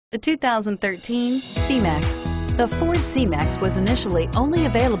The 2013 C-Max. The Ford C-Max was initially only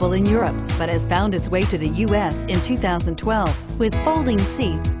available in Europe, but has found its way to the U.S. in 2012. With folding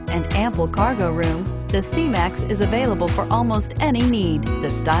seats and ample cargo room, the C-Max is available for almost any need. The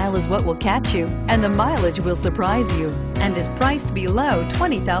style is what will catch you, and the mileage will surprise you, and is priced below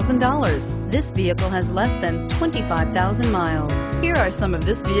 $20,000. This vehicle has less than 25,000 miles. Here are some of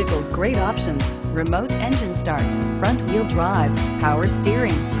this vehicle's great options: remote engine start, front wheel drive, power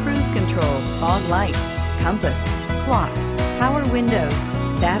steering, cruise control, fog lights, compass, clock, power windows,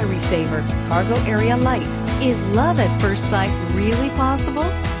 battery saver, cargo area light. Is love at first sight really possible?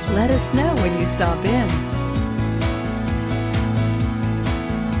 Let us know when you stop in.